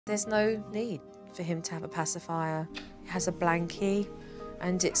There's no need for him to have a pacifier. He has a blankie,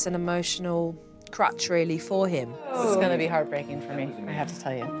 and it's an emotional crutch, really, for him. This is going to be heartbreaking for me, I have to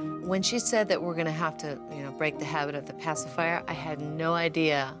tell you. When she said that we're going to have to, break the habit of the pacifier, I had no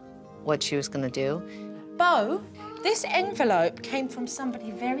idea what she was going to do. Bo, this envelope came from somebody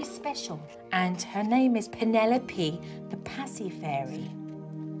very special, and her name is Penelope, the Pacifier.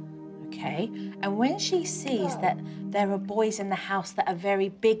 Okay? And when she sees that there are boys in the house that are very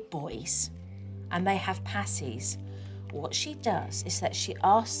big boys, and they have passies, what she does is that she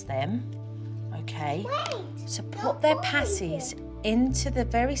asks them, okay, to put their passies into the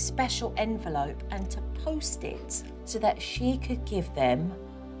very special envelope and to post it so that she could give them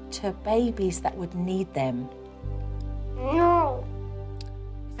to babies that would need them. No.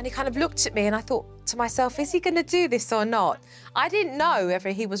 And he kind of looked at me and I thought to myself, is he going to do this or not? I didn't know whether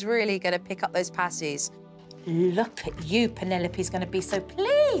he was really going to pick up those passies. Look at you, Penelope's going to be so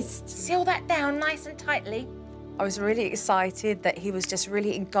pleased. Seal that down nice and tightly. I was really excited that he was just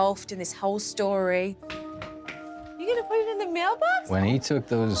really engulfed in this whole story. You going to put it in the mailbox? When he took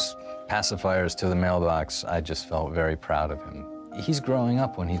those pacifiers to the mailbox, I just felt very proud of him. He's growing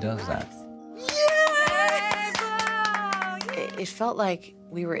up when he does that. It felt like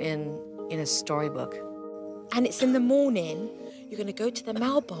we were in a storybook. And it's in the morning, you're going to go to the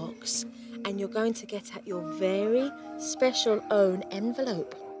mailbox and you're going to get at your very special own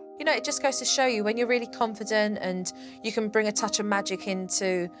envelope. You know, it just goes to show you when you're really confident and you can bring a touch of magic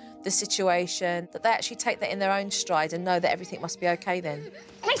into the situation, that they actually take that in their own stride and know that everything must be okay then.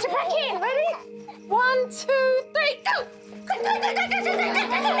 Place it back in, ready? 1, 2, 3, go!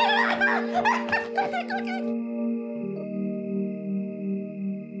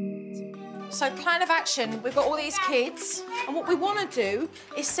 So, plan of action, we've got all these kids, and what we want to do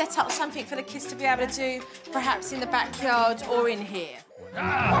is set up something for the kids to be able to do, perhaps in the backyard or in here.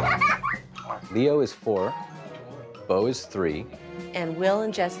 Leo is 4, Bo is 3. And Will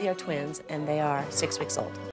and Jessie are twins, and they are 6 weeks old.